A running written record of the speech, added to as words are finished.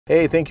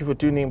Hey, thank you for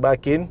tuning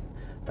back in.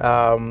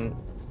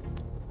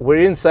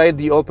 We're inside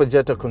the Ol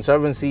Pejeta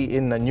Conservancy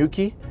in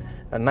Nanyuki,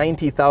 a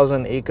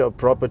 90,000 acre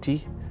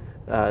property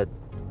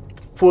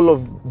full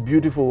of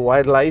beautiful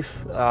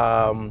wildlife.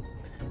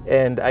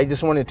 And I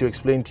just wanted to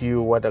explain to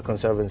you what a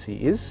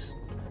conservancy is.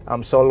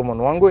 I'm Solomon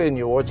Wangwe and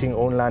you're watching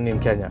Own Land in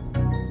Kenya.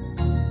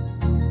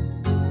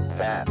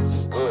 That's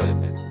good.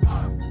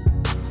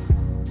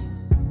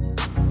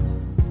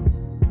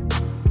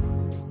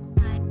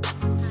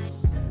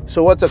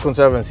 So what's a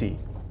conservancy?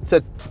 It's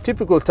a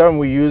typical term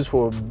we use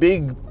for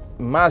big,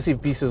 massive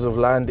pieces of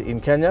land in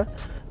Kenya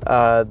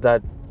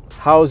that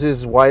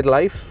houses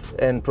wildlife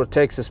and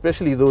protects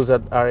especially those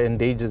that are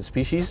endangered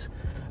species.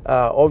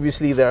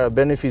 Obviously, there are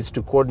benefits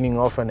to cordoning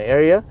off an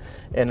area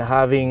and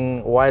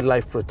having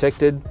wildlife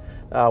protected.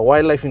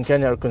 Wildlife in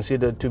Kenya are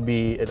considered to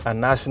be a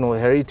national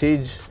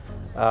heritage,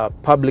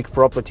 public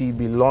property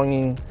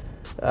belonging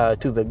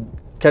to the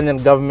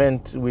Kenyan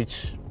government,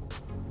 which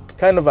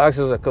kind of acts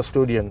as a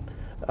custodian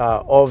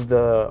of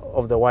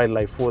the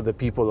wildlife for the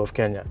people of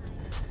Kenya.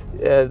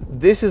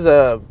 This is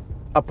a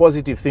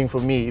positive thing for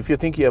me if you're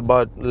thinking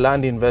about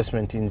land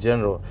investment in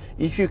general.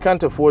 If you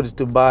can't afford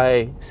to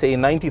buy, say,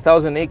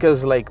 90,000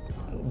 acres like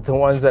the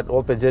ones that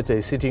Ol Pejeta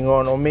is sitting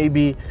on, or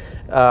maybe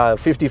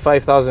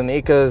 55,000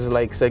 acres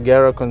like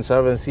Segera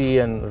Conservancy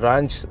and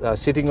Ranch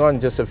sitting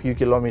on just a few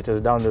kilometers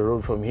down the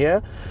road from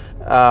here.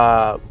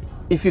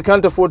 If you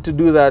can't afford to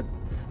do that,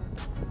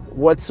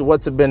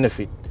 what's a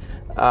benefit?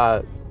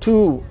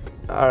 Two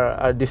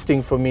are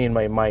distinct for me in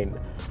my mind.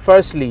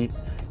 Firstly,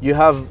 you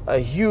have a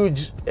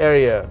huge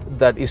area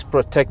that is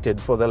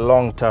protected for the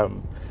long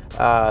term.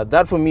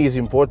 That for me is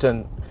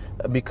important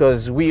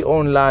because we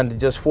own land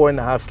just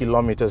 4.5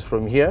 kilometers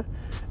from here.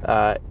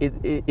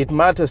 It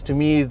matters to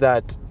me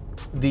that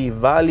the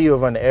value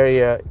of an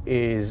area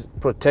is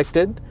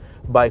protected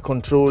by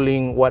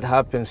controlling what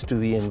happens to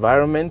the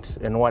environment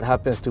and what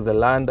happens to the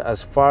land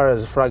as far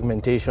as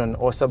fragmentation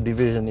or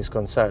subdivision is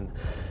concerned.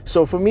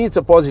 So for me, it's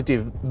a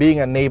positive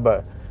being a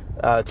neighbor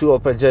to Ol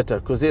Pejeta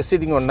because they're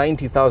sitting on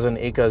 90,000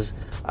 acres.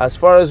 As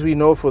far as we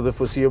know, for the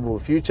foreseeable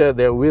future,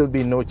 there will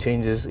be no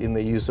changes in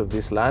the use of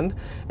this land,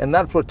 and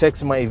that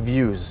protects my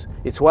views.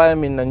 It's why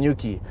I'm in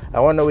Nanyuki.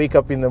 I want to wake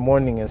up in the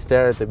morning and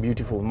stare at the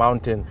beautiful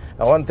mountain.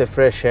 I want the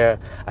fresh air.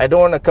 I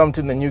don't want to come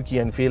to Nanyuki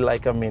and feel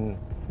like I'm in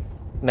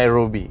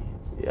Nairobi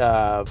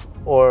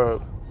or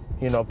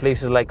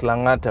places like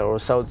Langata or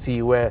South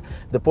Sea where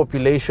the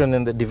population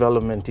and the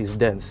development is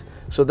dense.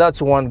 So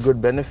that's one good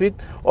benefit.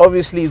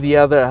 Obviously, the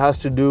other has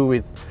to do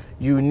with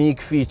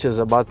unique features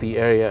about the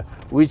area,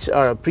 which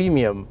are a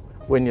premium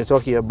when you're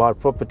talking about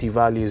property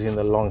values in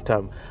the long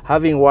term.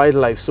 Having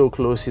wildlife so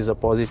close is a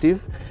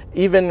positive.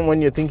 Even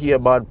when you're thinking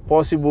about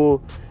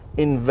possible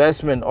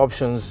investment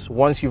options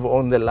once you've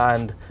owned the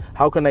land,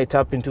 how can I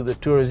tap into the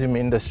tourism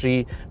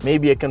industry?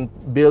 Maybe I can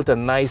build a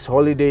nice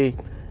holiday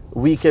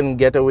weekend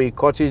getaway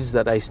cottage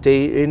that I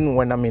stay in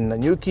when I'm in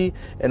Nanyuki,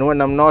 and when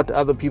I'm not,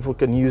 other people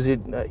can use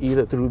it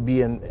either through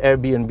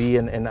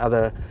Airbnb and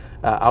other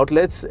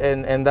outlets,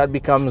 and that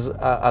becomes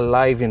a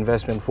live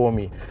investment for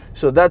me.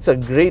 So that's a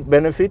great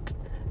benefit,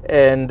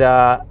 and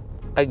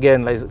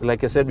again,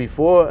 like I said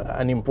before,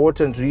 an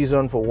important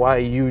reason for why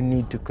you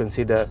need to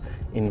consider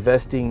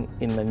investing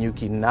in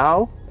Nanyuki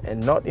now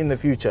and not in the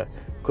future,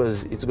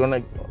 because it's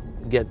gonna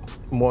get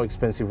more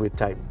expensive with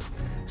time.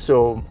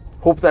 So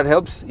hope that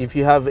helps. If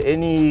you have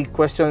any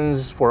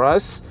questions for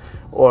us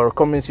or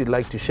comments you'd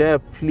like to share,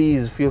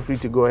 please feel free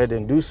to go ahead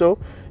and do so.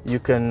 You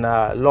can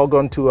log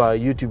on to our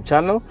YouTube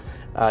channel.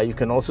 You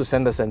can also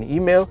send us an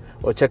email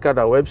or check out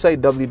our website,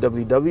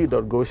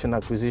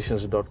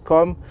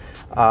 www.goshenacquisitions.com,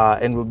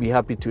 and we'll be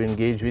happy to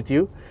engage with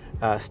you.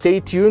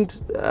 Stay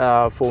tuned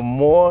for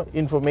more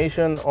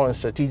information on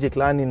strategic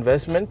land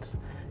investment.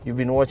 You've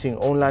been watching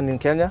Own Land in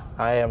Kenya.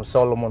 I am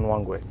Solomon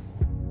Wangwe.